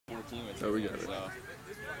team. It's Oh, we got it. a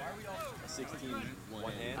 16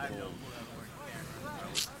 one hand.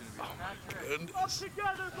 Oh my goodness.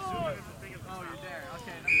 Together, boys! Oh, you're there.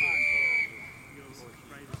 Okay, never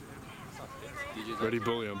mind. Ready,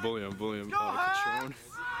 bully him. Go Patron.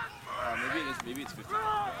 Maybe it's 15. Liam,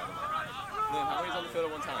 how many's on the field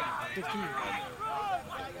at one time? 15.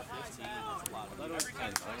 15 is a lot. I thought it was 10. I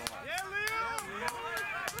don't know why.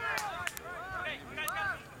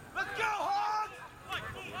 Let's go, Hogs!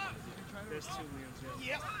 There's 2 Liams,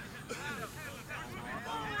 yeah.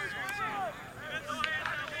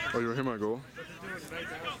 Oh, you want to hear my goal?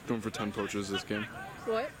 Going for 10 poaches this game.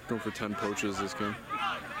 What? Going for 10 poaches this game.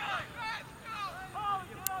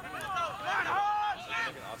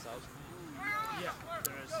 Yeah,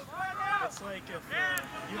 there's. It's like if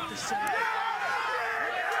you have to say.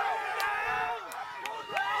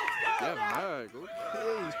 Yeah, Mag.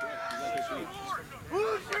 Okay.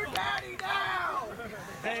 Who's your daddy now?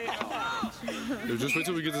 Hey. Yo, just wait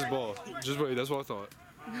till we get this ball. Just wait. That's what I thought.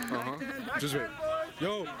 Just wait.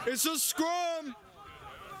 Yo, it's a scrum!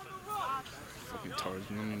 Fucking tards.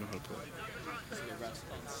 I don't even know how to play.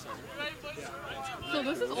 So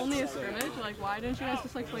this is only a scrimmage? Like, why didn't you guys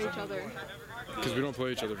just like play each other? Because we don't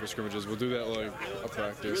play each other for scrimmages. We'll do that like a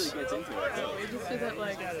practice. We just did that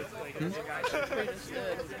like. We just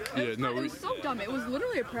did. Yeah, no, It was so dumb. It was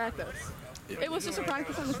literally a practice. It was just a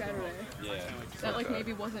practice on a Saturday. Yeah. That like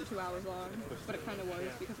maybe wasn't 2 hours long, but it kind of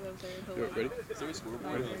was because I was there until. Yo, ready? Is there a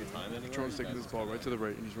scoreboard like a time anywhere? Patron's taking this ball right to the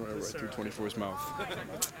right, and he's running right through 24's mouth.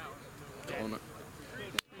 On it.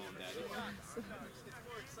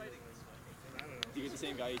 Do you get the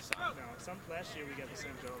same guy each time? No, last year we got the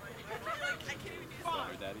same joke.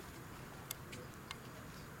 Or daddy?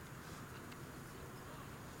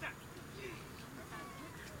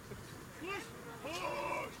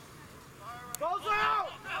 Goes out!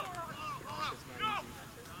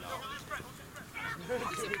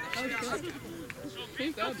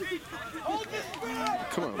 Keep going.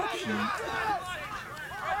 Come on, Pete.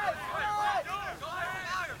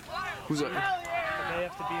 Who's that? They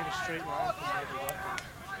have to be in a straight line from every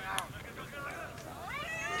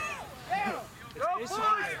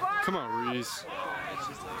Come on, Reese.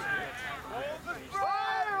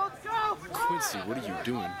 Quincy, what are you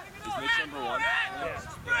doing? Is Mitch number 1?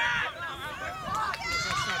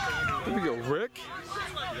 Here we go, Rick.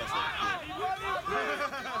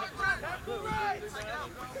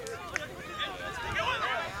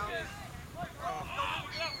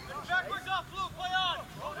 Backwards off, Blue, play on!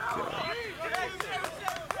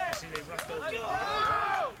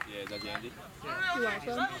 Yeah, is that Andy? You want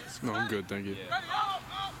some? No, I'm good, thank you.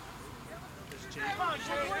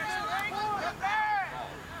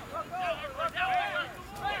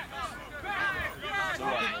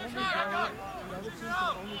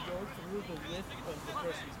 Only go through the width of the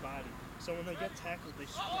person's body. So when they get tackled, they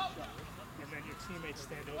stretch up, and then your teammates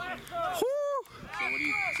stand over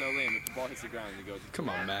you. So Liam, if the ball hits the ground, it goes. Come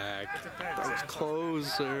on, Mac. That was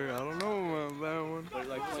closer. I don't know about that one. But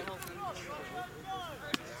like,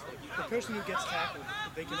 The person who gets tackled,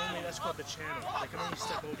 they can only, that's called the channel. They can only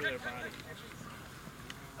step over their body.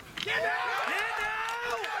 Get out! Get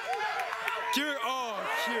out! Here, oh,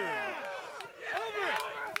 here.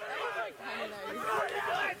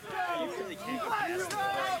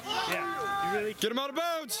 Yeah, you really Get him out of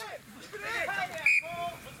bounds. You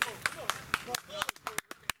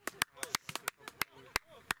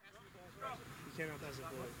cannot pass a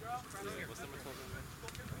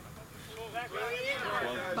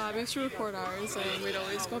Bob used to record ours, and we'd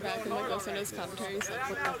always go back and like listen to his commentaries. Like,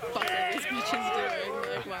 what the fuck are these bitches doing?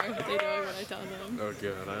 Like, why aren't they doing what I tell them? Oh,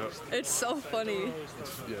 God. It's so funny.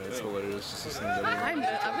 Yeah, it's hilarious. Just listening to I'm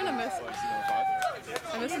gonna miss him.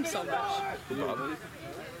 I miss him so much. Bob.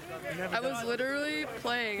 I was literally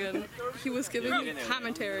playing, and he was giving me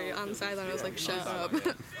commentary on the sideline. I was like, shut up.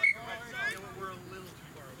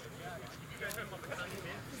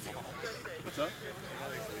 what's up?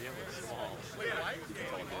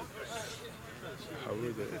 How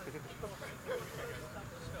were they?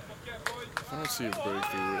 If I don't see a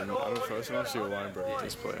breakthrough, and if I don't see a line break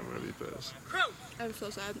this play, I'm gonna be pissed. I'm so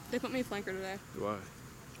sad. They put me in flanker today. Why?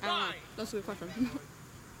 I don't know. That's a good question.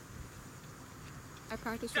 I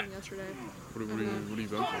practiced one yesterday. What have you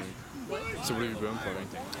been playing? What? So what have you been playing?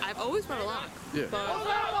 I've always run a lock. Yeah. But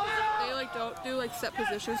they like don't do like set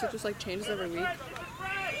positions. It just like changes every week.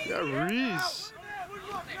 Yeah, Reese.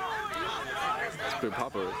 That's Big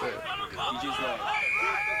Papa right there.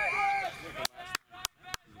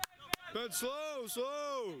 Ben, slow.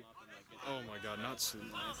 Oh my God, not slow.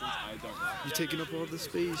 You're taking up all the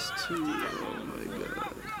space too. Oh my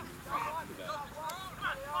God.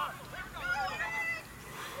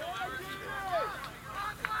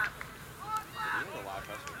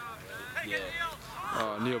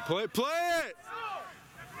 Neil, play it! He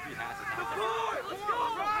has it.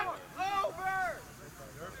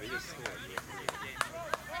 They just scored.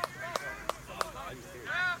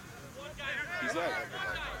 He's like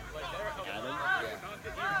Adam?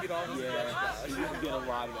 Yeah. He's gonna get a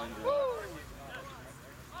lot of under.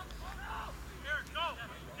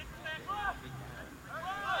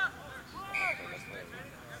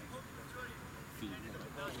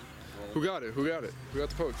 Who got it? Who got it? Who got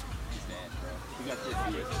the poach? He's mad, bro. He got this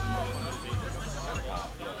beat.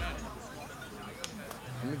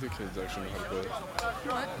 How many of these kids actually know how to play?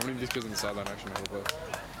 What? How many of these kids on the sideline actually know how to play?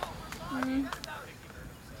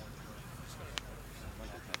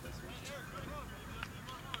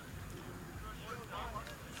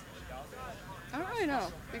 I don't really know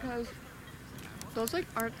because those like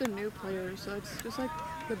aren't the new players, so it's just like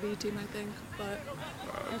the B team, I think. But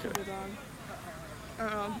I could be wrong. I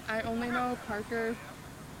don't know. I only know Parker,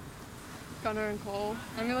 Gunnar, and Cole.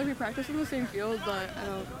 I mean, like we practice in the same field, but I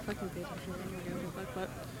don't fucking pay attention to what we're doing. But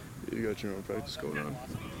You got your own practice going on.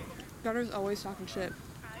 Gunner's always talking shit.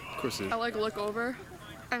 Of course he is. I like look over,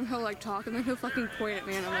 and he'll like talk, and then he'll fucking point at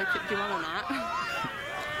me, and I'm like, do you want to not?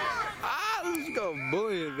 Ah, let's go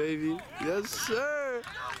bullying, baby. Yes, sir.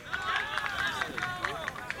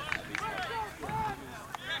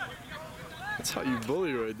 That's how you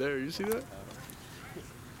bully right there. You see that?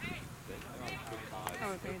 I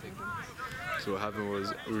would pay attention. So what happened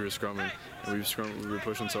was we were scrumming, and we were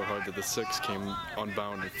pushing so hard that the 6 came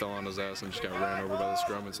unbound and fell on his ass and just got ran over by the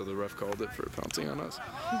scrum, and so the ref called it for pouncing on us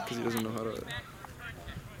because he doesn't know how to.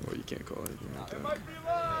 Well, you can't call anything like that.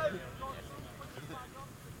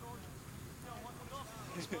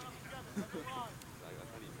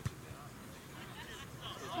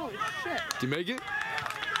 Oh shit! Did you make it?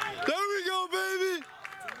 There we go, baby!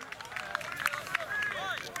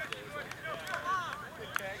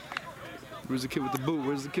 Where's the kid with the boot?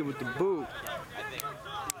 Where's the kid with the boot?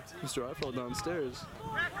 Mr. I fell downstairs.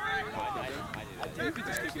 I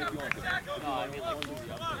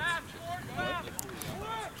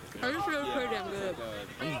just feel pretty damn good.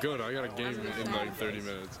 I'm good. I got a game in like 30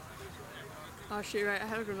 minutes. Oh shit, right. I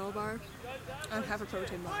had a granola bar and half a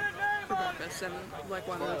protein bar for breakfast and like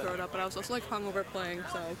wanted to throw it up, but I was also like hungover playing,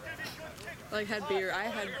 so like had beer. I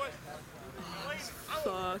had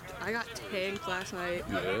fucked. I got tanked last night.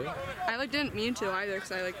 Yeah? I like didn't mean to either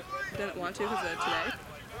because I like didn't want to because of today.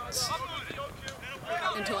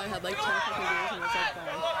 Until I had like 10 fucking beers and was like fine.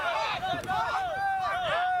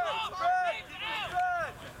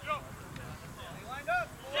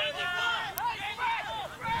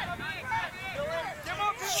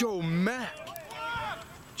 Yo, Mac!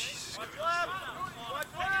 Jesus Christ.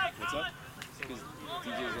 What's up? Because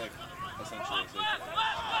DJ's like essentially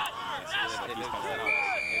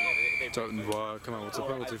Come on, what's the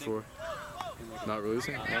penalty for? Not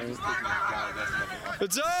releasing? Alright. it's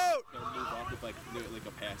It's out! like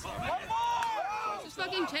a pass. Just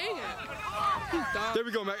fucking take it. You dumb. There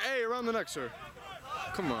we go, Mac. Hey, around the neck, sir.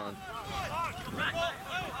 Come on.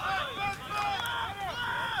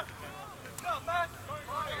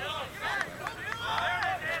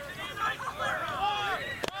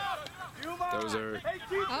 That was Eric.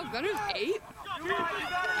 Oh, Gunner's 8? Weird.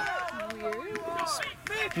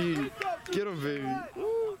 Speedy. Get him, baby.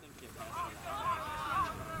 Woo.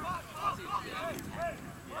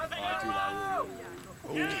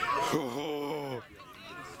 Oh.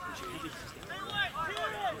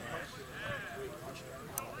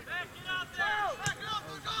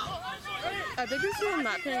 I think you're still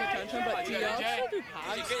not paying attention, but do y'all still do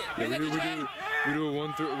pods? Yeah, we do a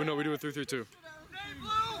 1 through. No, we do a 3-3-2.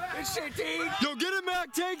 Yo, get it,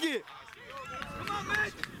 Mac. Take it.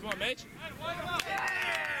 Come on, Mitch.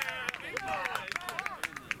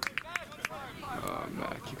 Oh,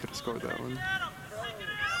 Mac, you could have scored that one.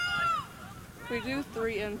 We do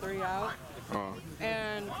 3 in, 3 out. Oh.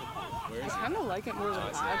 And I kind of like it more than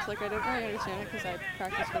pads. Like, I didn't really understand it because I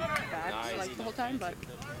practiced with backs like the whole time, but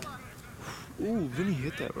Ooh, Vinny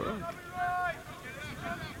hit that right.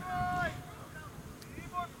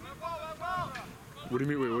 What do you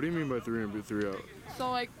mean? Wait, what do you mean by 3 in, 3 out?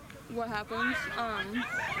 so like what happens? Come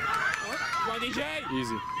on, DJ.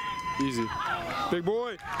 Easy. Easy. Big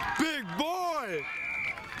boy. Big boy.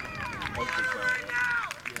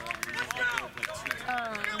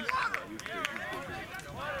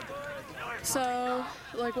 So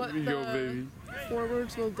like what Here you go, the baby.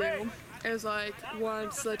 forwards will do is like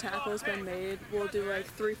once the tackle's been made, we'll do like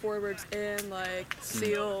 3 forwards in, like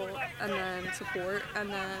seal and then support, and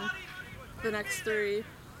then the next 3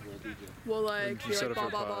 we'll like You be set like up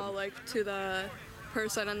for ball, a pod. like to the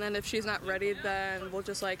person, and then if she's not ready, then we'll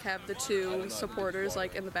just like have the two supporters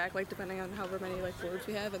like in the back, like depending on however many like forwards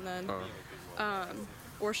we have, and then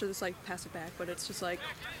or she'll just like pass it back. But it's just like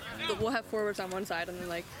we'll have forwards on one side and then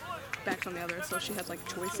like backs on the other, so she has like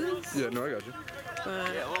choices. Yeah, no, I got you.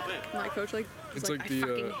 But my coach like was like, I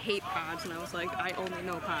fucking hate pods, and I was like, I only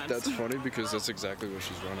know pods. That's funny because that's exactly what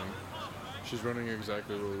she's running. She's running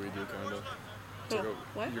exactly what we do, kinda.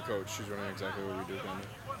 What? Your coach, she's running exactly what we do, kinda.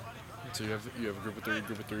 So you have a group of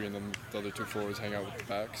three, and then the other two forwards hang out with the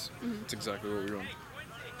backs. It's exactly what we run.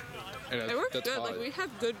 And It works that's good. high. Like we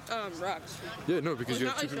have good reps. Yeah, no, because It's you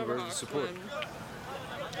not have two like people ready to support.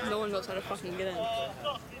 when no one knows how to fucking get in.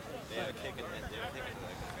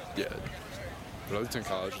 Yeah. But at least in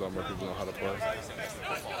college, a lot more people know how to play.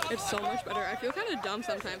 It's so much better. I feel kind of dumb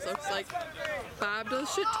sometimes. So it's like Bob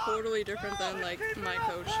does shit totally different than like my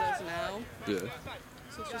coach does now. Yeah.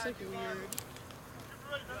 So it's just like weird.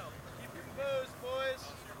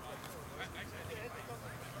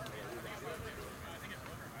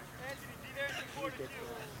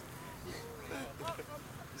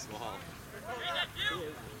 Small.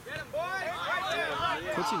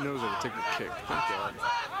 Quincy knows how to take a kick. Thank God.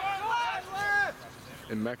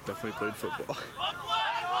 And Mac definitely played football.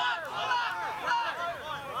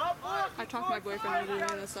 I talked my boyfriend into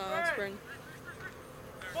doing this spring.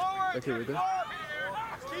 That kid right there?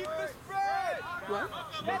 What?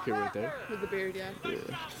 That kid right there? With the beard, yeah.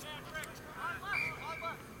 Yeah.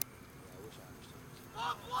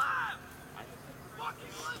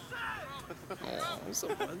 Oh,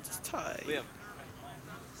 someone's tight. Liam.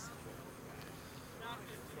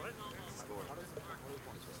 What?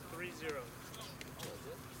 3-0.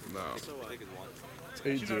 No. I think it's one. It's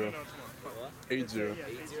 8-0. 8-0.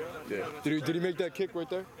 Yeah. Did he make that kick right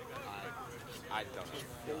there? I don't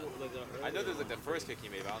know. I know there's like the first kick he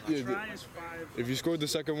made, but I'm not Yeah. Try is 5. If you scored the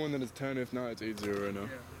second one, then it's 10. If not, it's 8-0 right now.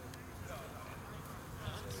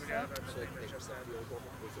 Forgot about the thing that just said.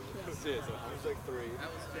 Yeah, so I was like 3.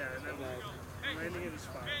 Yeah, and then landing it is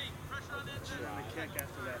 5. And the kick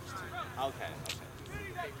after that is 2. Okay.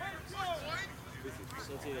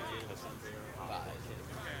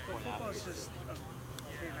 Football is just a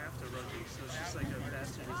game after rugby, so it's just like a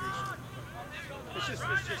bastardization. It's just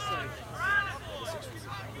like.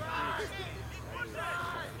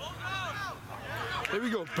 There we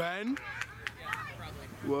go, Ben.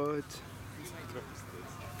 What?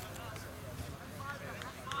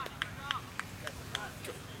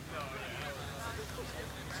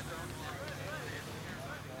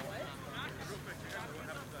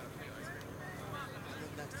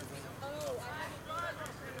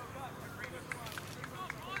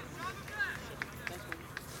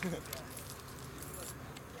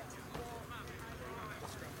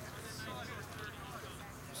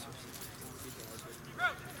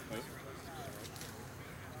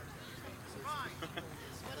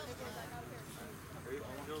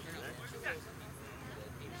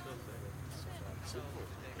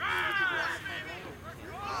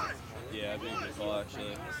 Yeah, I think it's all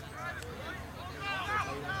actually.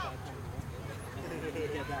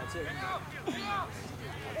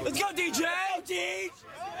 Let's go, DJ! Deej!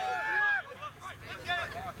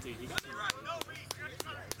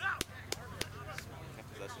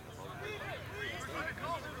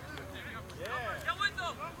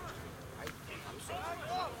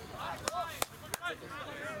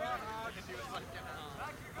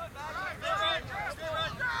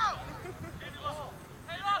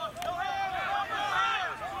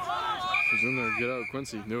 He's in there. Get out,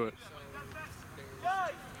 Quincy. Knew it.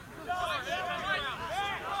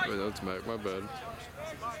 Wait, that's Mac. My bad.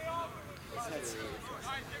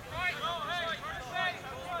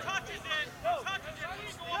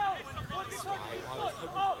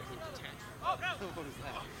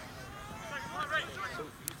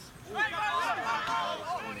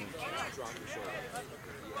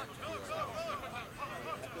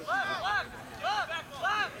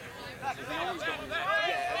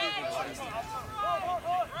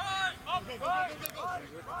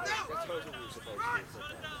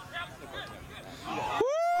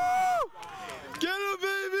 Woo! Get him,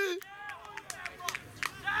 baby!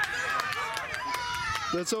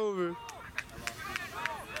 That's over.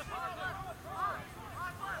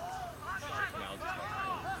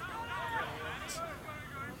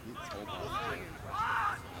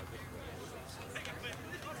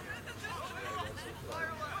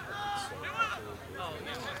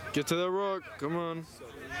 Get to that rock, come on.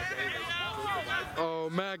 Oh,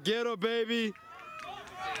 Matt, get her, baby.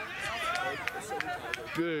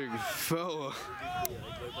 Big fella.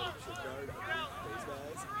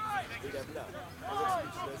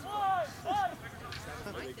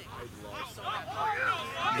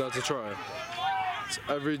 That's a try. It's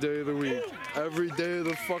every day of the week. Every day of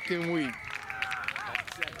the fucking week.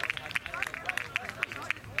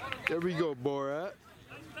 There we go, Borat.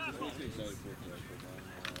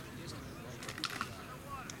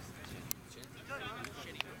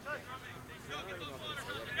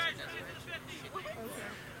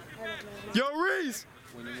 Yo, Reese!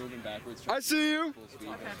 When you're moving backwards, I see you. full speed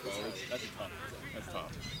going forwards, that's tough. That's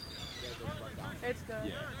tough. It's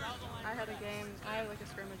good. I had a game. I had like a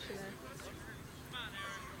scrimmage today.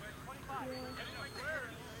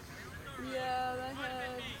 Yeah,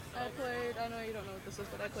 I played, I know you don't know what this is,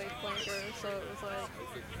 but I played flanker, so it was like,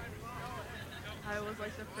 I was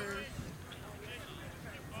like the first.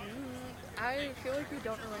 I feel like you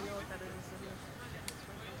don't really know what that is.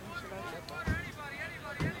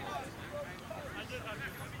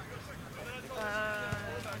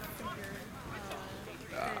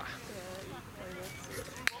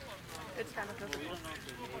 It's kind of difficult.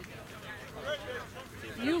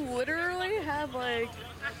 You literally have like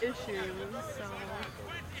issues, so.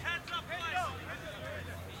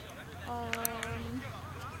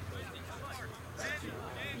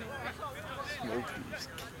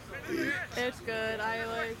 It's good. I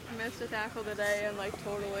like missed a tackle today and like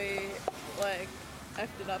totally like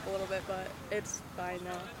effed it up a little bit, but it's fine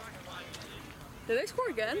now. Did they score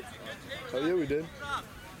again? Oh yeah, we did.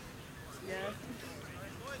 Yeah.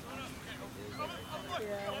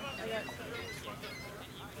 Yeah, I got.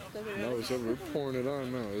 No, it's over. We're pouring it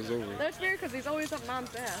on now. It's over. That's weird because he's always up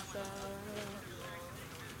mom's ass. So I don't know.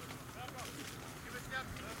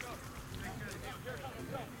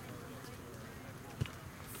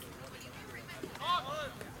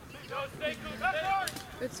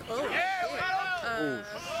 It's oh shit. Yeah,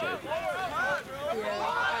 I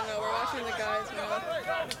don't know. We're watching the guys now.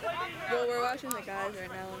 Well, we're watching the guys right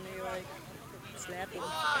now, and they like snap him.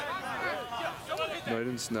 No, I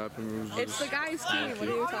didn't snap him. It was It's the guys' team. What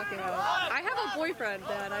are you talking about? I have a boyfriend,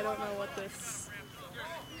 Dad. I don't know what this.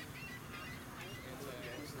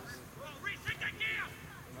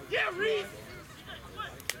 Yeah, Reese!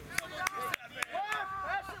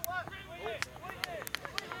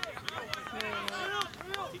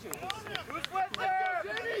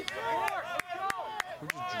 We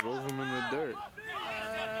just drove him in the dirt.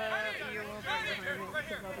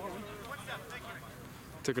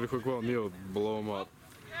 Took it a quick while. Neil, blow him up.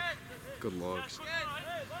 Good logs.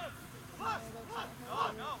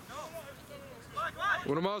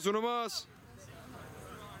 Uno más, uno más.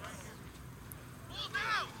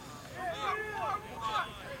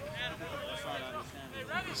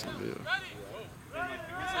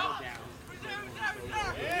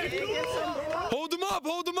 Hold him up,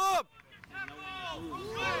 hold him up.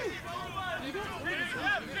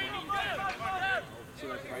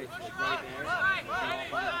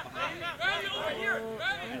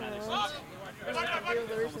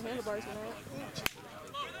 There's the handlebars in it.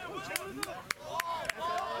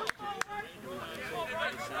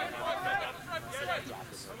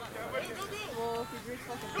 Well, if you drink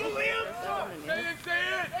fucking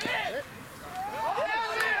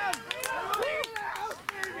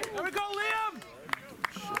There we go, Liam!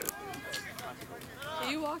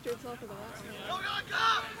 you walked yourself for the last one.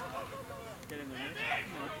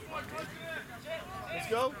 Let's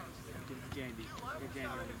go. Jandy. Get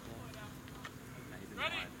Jandy on the ball.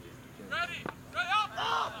 Ready,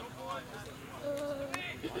 up!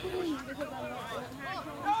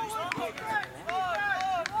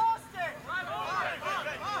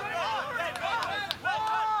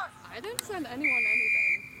 I didn't send anyone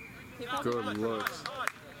anything. Good looks.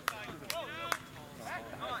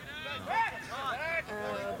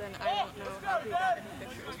 Then I don't know how he got any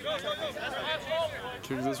pictures.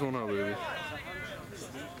 Kick this one out, baby.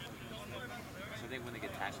 I think when they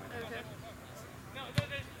get tackled.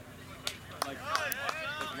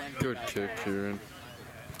 Good kick, Kieran.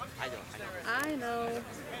 I know.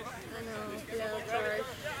 Yeah, it's alright.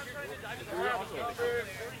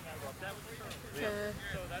 Okay.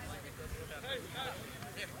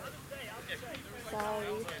 Sorry.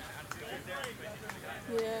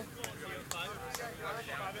 Yeah. Yeah.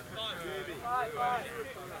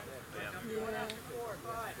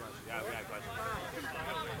 Yeah, we got questions.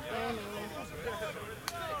 I know.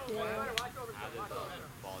 Yeah. How did the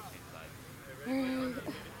ball change sides?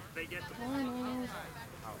 They get the I know.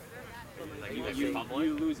 Like you fumble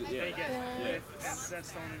you lose it, yeah. Yeah. That's the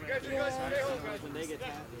only way. When they get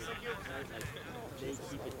tackled, they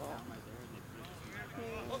keep it down right there and they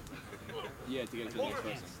put it. Yeah, to get it to the next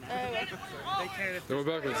person. They can't if They went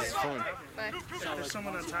backwards. It's fine. Bye. if there's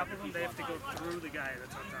someone on top of them, they have to go through the guy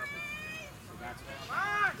that's on top of them.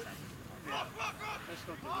 Yeah. Let's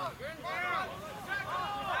go through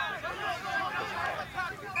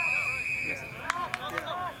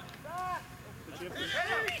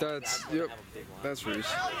That's, yep. That's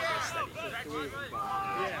Reese. Yeah,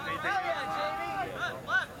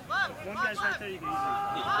 if one guy's right there, you can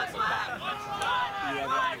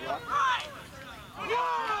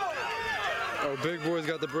Oh, big boy's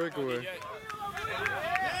got the breakaway.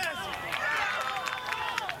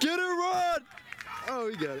 Get it, Rod! Oh,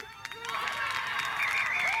 he got it.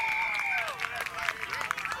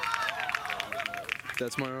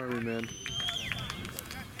 That's my army, man.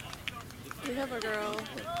 We have a girl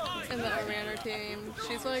in the Armander team.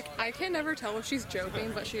 She's like, I can never tell if she's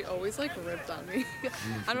joking, but she always like ripped on me.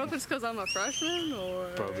 I don't know if it's because I'm a freshman or...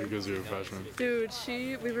 Probably because you're a freshman. Dude,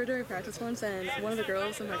 we were doing practice once and one of the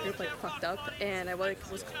girls in my group like fucked up and I like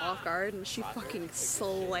was caught off guard and she fucking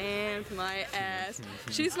slammed my ass.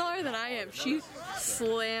 She's smaller than I am. She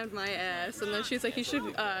slammed my ass and then she's like,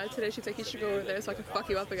 today she's like, you should go over there so I can fuck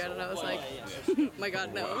you up again. And I was like, my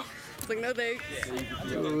god, no. I was like, no thanks.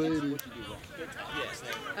 Lady.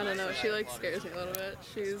 I don't know, she like scares me a little bit.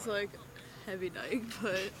 She's like heavy dyke,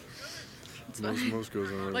 but it's fine. Most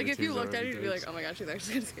girls on Like if you looked at her, you'd be like, oh my god, she's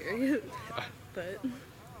actually gonna scare you. But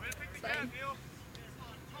it's fine.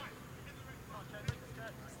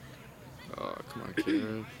 Oh, come on,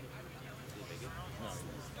 Karen.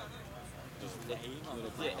 Yeah,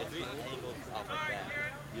 if we angled up like that.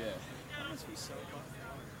 Yeah. That must be so hard.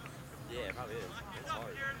 Yeah, it probably is. It's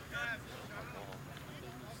hard.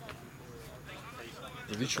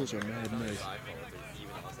 These shorts are mad nice. It's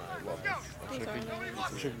alright. I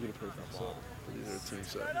wish I could get a perfect set. These are a team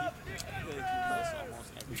set.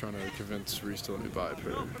 I'm trying to convince Reese to let me buy a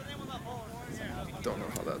pair. Don't know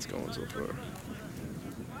how that's going so far.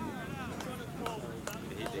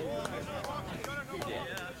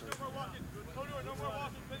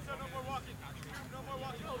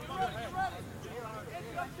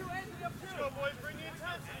 Let's go, boys. Bring the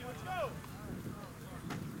intensity. Let's go.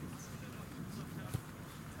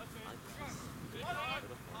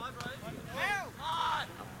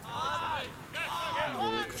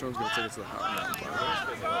 Coach's gonna take it to the hot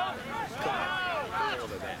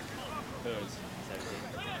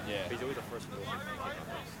Yeah. He's always the first one.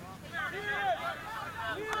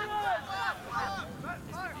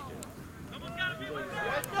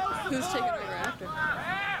 Who's taking over after?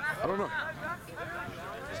 I don't know.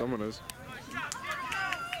 Someone is.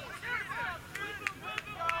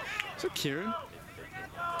 Is that Kieran?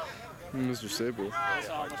 Mr. Sable. Is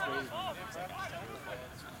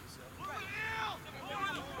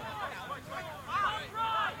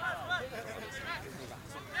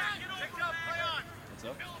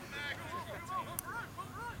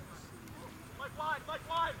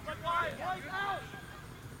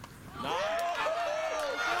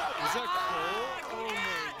that Cole? Oh my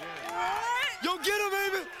god. Yo, get him,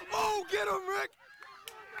 baby! Oh, get him, Rick!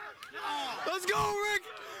 Let's go, Rick!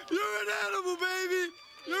 You're an animal, baby!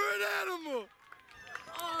 You're an animal!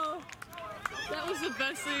 Oh, that was the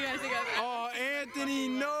best thing I think I've ever. Oh, Anthony,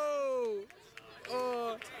 no!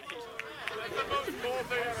 Oh.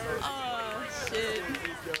 Oh, shit.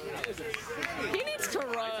 He needs to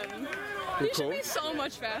run. He should be so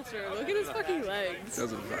much faster. Look at his fucking legs.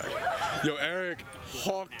 That's a fact. Yo, Eric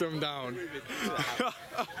hawked him down.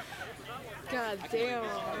 God damn.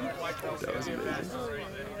 That was amazing.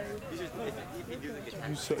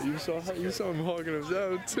 You saw him hawking him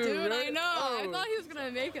down too, Dude, right? I know. I thought he was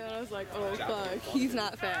gonna make it, and I was like, oh fuck, he's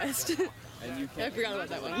not fast. I forgot about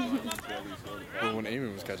that one. Well, when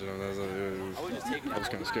Eamon was catching him, I was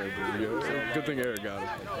kind of scared. But yeah, good thing Eric got him.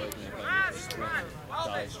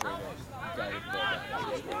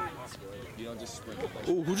 You don't just sprint.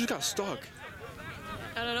 Oh, who just got stuck?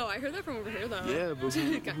 I don't know. I heard that from over here though. Yeah, but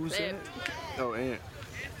Got who's that? clipped. Oh, Ant.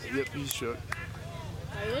 Yep, he's shook.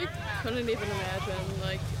 I like couldn't even imagine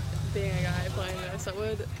like being a guy playing this.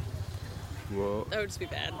 Well, That would just be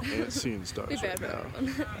bad. Ant's seeing stars Be bad right for now.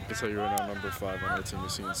 everyone. I can tell you right now, number 5 on our team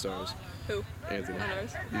is seeing stars. Who? Anthony. On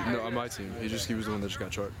ours? No, on my team. He was the one that just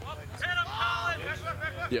got charged.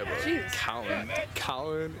 Yeah, but Jeez.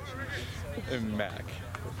 Colin and Mac.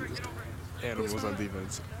 And who was on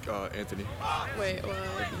defense? Anthony. Wait, well,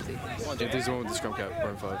 let's see. Anthony's the one with the scrum cap,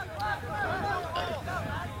 wearing 5.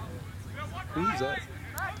 Who's that?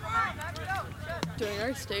 During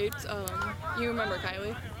our states, you remember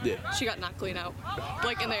Kylie? Yeah. She got knocked clean out.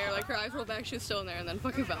 Like in the air, like her eyes rolled back, she was still in there and then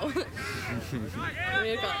fucking fell. We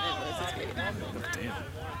had gotten it, but it's great. Damn.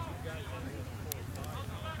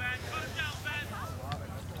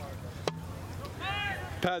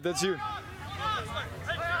 Pat, that's you.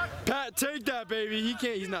 Pat, take that, baby. He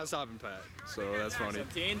can't. He's not stopping Pat. So that's funny.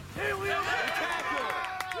 17.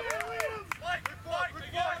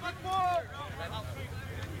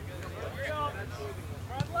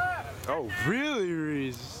 Oh, really,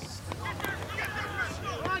 Reese?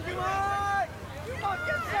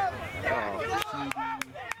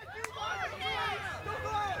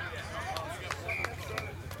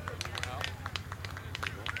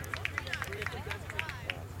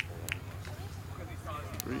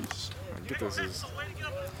 Reese, I get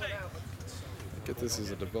this is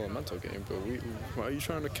a developmental game, but why are you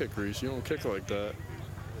trying to kick, Reese? You don't kick like that.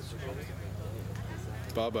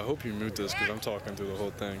 Bob, I hope you mute this because I'm talking through the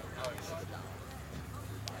whole thing.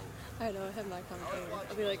 I know, I have my comment.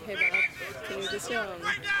 I'll be like, hey Bob, can you just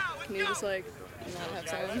like not have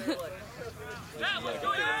sound?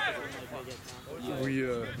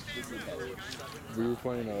 We were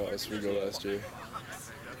playing Oswego last year,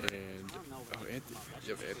 and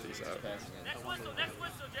Anthony's out.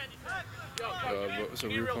 So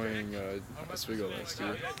we were playing Oswego last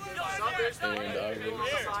year, and I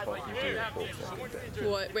was talking through the whole fucking thing.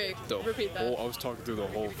 What? Wait, repeat that. I was talking through the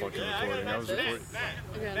whole fucking recording. I was recording.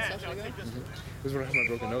 Again, Oswego? This is when I have my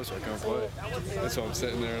broken nose, so I can't play. And so I'm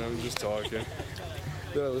sitting there and I'm just talking.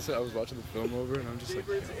 Yeah, listen, I was watching the film over and I'm just like,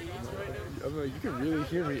 I'm like, you can really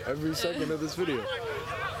hear me every second of this video.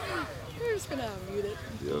 You're just gonna mute it.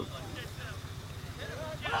 Yep.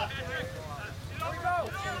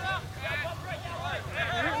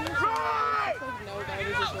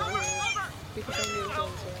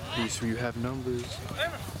 Peace, you have numbers.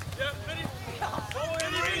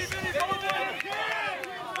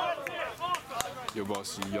 Yo,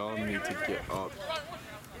 boss, y'all need to get up.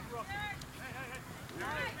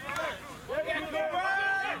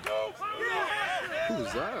 Who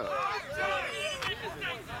is that?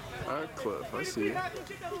 Cliff, I see.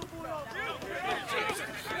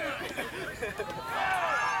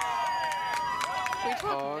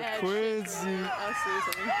 Oh, Quincy. Us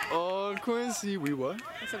losing. Oh, Quincy. We what?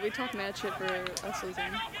 So we talk mad shit for us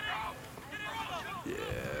losing.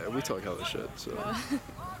 Yeah, we talk hella shit, so.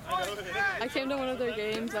 I came to one of their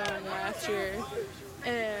games last year,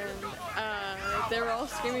 and they were all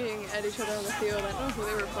screaming at each other on the field. I don't know who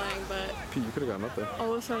they were playing, but Pete, you could have gotten up there.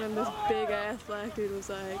 All of a sudden, this big-ass black dude was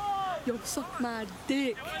like, yo, suck my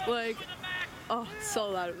dick. Like, oh, so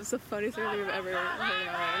loud. It was the funniest thing I've ever heard in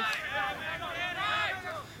my life.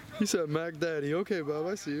 He said, Mac Daddy. Okay, Bob,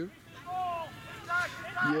 I see you. Yeah.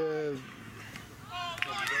 I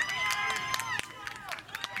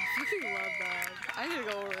fucking love that. I need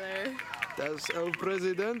to go over there. That's El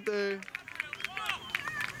Presidente.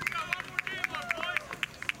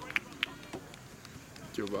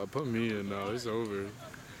 Yo, Bob, put me in now. It's over.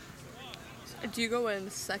 Do you go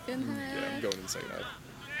in second half? Yeah, I'm going in second half.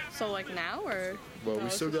 So, like, now, or? Well, no, we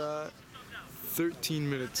still got 13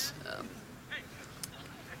 minutes. Oh.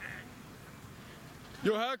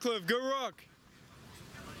 Yo, Hatcliffe, good rock.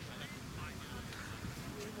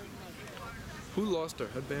 Who lost their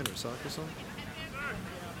headband or sock or something?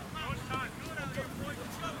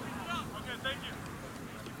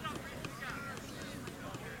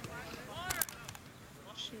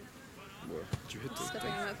 What? Did you hit the Stepping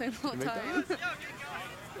thing? on that thing all the make that time.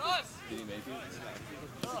 Did he make it?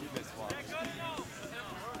 He missed one.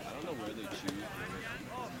 I don't know where they choose.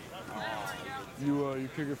 You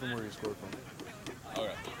kick it from where you scored from.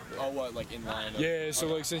 Okay. Oh, what, like in line? Yeah, so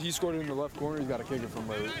like since he scored it in the left corner, he's got to kick it from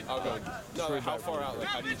where. Okay. No, like how far out? Like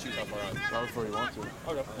how do you choose how far out? However far you want to.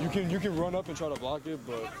 Okay. You can run up and try to block it,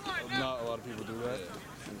 but not a lot of people do that.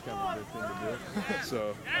 It's kind of a big thing to do.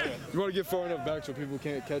 So you want to get far enough back so people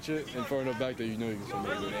can't catch it, and far enough back that you know you can still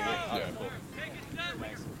make it. Yeah.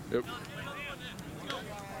 Yep.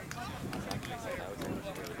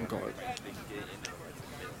 I'm calling.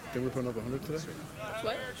 Think we're putting up 100 today?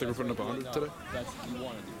 What? Think we're putting up 100 today? That's you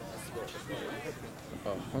want to do.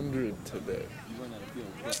 100 today. You run out of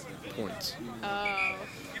field. Points. Oh.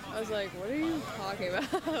 I was like, what are you talking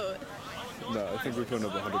about? No, I think we're putting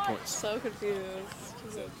up 100 points. So confused.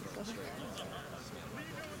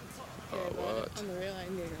 What? On the real, I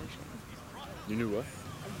need a garbage can. You knew what? A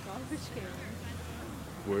garbage can.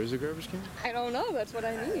 Where is the garbage can? I don't know. That's what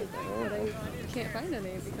I need. But I can't find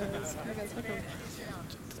any because I got stuck on.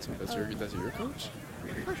 That's your coach?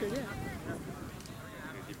 Hartford,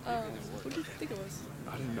 yeah. What did you think it was?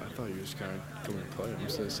 I didn't know. I thought you were just kind of coming and playing. I'm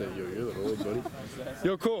just going to say, yo, you're a little old, buddy.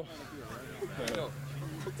 Yo, cool.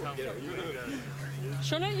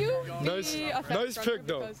 Shouldn't you Nice- be a nice pick,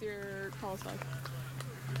 though. Because you're qualified.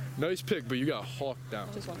 Nice pick, but you got hawked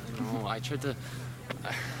down. Just one. No, I tried to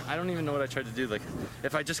I don't even know what I tried to do. Like,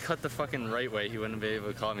 if I just cut the fucking right way, he wouldn't be able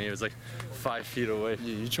to call me. He was like 5 feet away.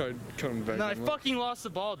 Yeah, you tried coming back. No, I fucking lost the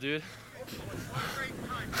ball, dude.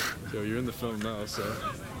 Yo, you're in the film now, so.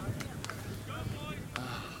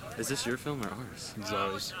 Is this your film or ours? It's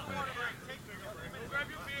ours.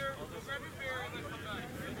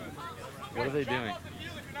 What are they doing?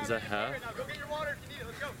 Is that half?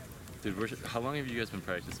 Dude, how long have you guys been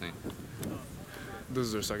practicing? This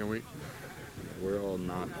is our second week. We're all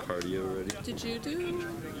not cardio ready.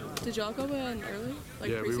 Did y'all go in early? Like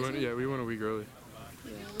Yeah, preseason? we went a week early.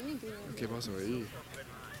 Yeah, we didn't do that. ¿Qué pasa ahí?